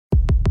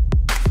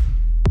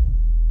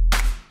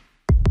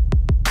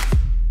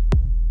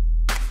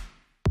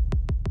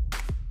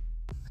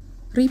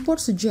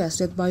Reports suggest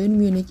that Bayern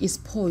Munich is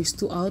poised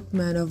to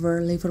outmaneuver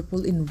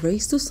Liverpool in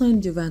race to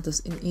sign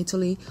Juventus in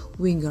Italy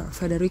winger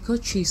Federico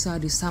Chiesa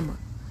this summer.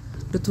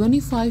 The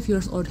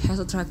 25-year-old has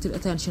attracted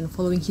attention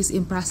following his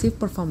impressive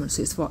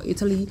performances for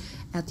Italy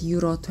at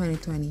Euro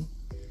 2020.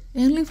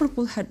 And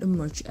Liverpool had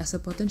emerged as a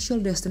potential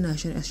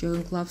destination as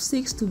young club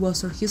seeks to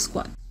bolster his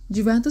squad.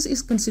 Juventus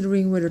is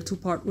considering whether to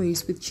part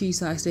ways with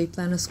Chiesa as they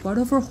plan a squad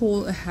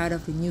overhaul ahead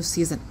of the new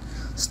season.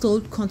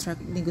 Stalled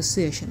contract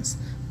negotiations,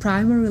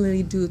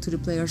 primarily due to the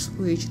player's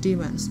wage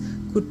demands,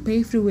 could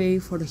pave the way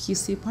for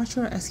his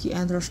departure as he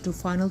enters the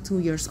final 2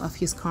 years of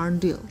his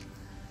current deal.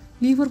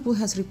 Liverpool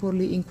has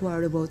reportedly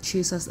inquired about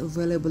Chiesa's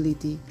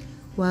availability,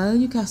 while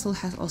Newcastle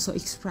has also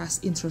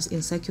expressed interest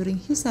in securing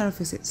his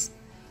services.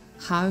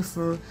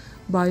 However,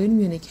 Bayern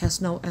Munich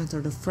has now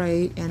entered the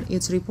fray and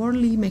is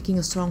reportedly making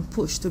a strong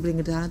push to bring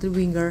a talented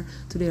winger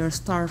to their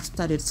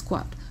star-studded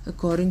squad,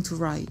 according to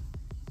Rai.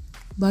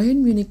 Bayern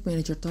Munich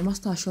manager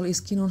Thomas Tuchel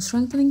is keen on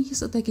strengthening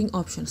his attacking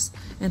options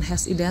and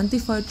has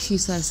identified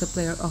Chiesa as a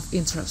player of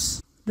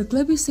interest. The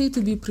club is said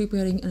to be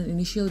preparing an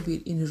initial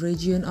bid in the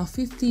region of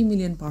 50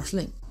 million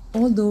pounds,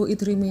 although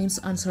it remains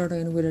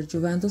uncertain whether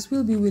Juventus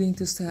will be willing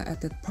to sell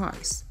at that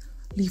price.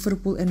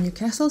 Liverpool and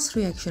Newcastle's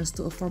reactions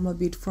to a formal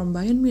bid from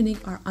Bayern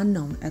Munich are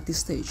unknown at this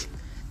stage,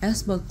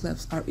 as both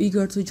clubs are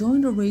eager to join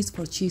the race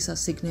for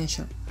Chiesa's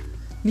signature.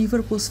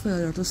 Liverpool's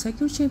failure to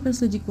secure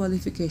Champions League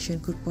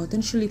qualification could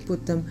potentially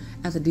put them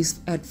at a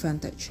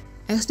disadvantage,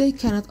 as they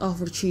cannot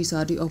offer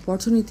Chiesa the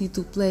opportunity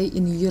to play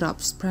in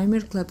Europe's premier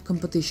club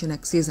competition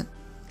next season.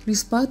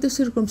 Despite the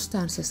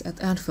circumstances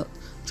at Anfield,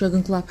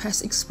 Jurgen Klopp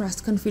has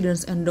expressed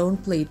confidence and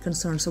downplayed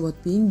concerns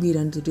about being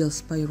beaten to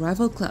deals by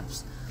rival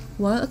clubs,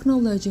 while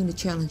acknowledging the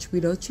challenge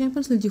without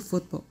Champions League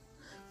football.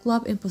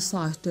 Klopp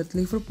emphasized that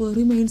Liverpool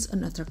remains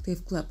an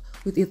attractive club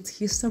with its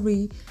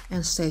history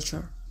and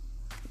stature.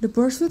 The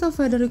pursuit of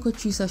Federico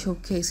Chiesa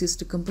showcases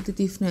the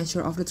competitive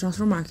nature of the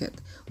transfer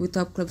market, with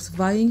top clubs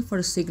vying for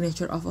the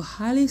signature of a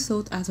highly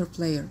sought-after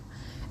player.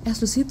 As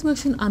the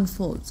situation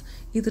unfolds,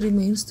 it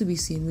remains to be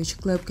seen which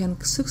club can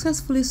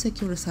successfully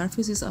secure the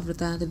services of the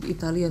talented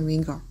Italian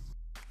winger.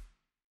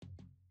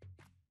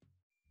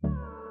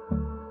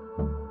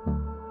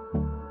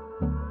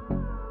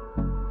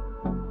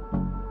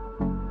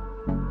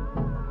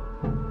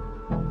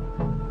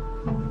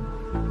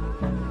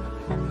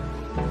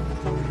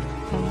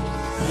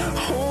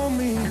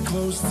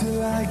 Close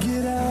till I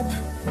get up.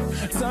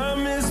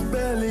 Time is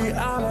barely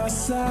on our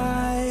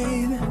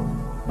side.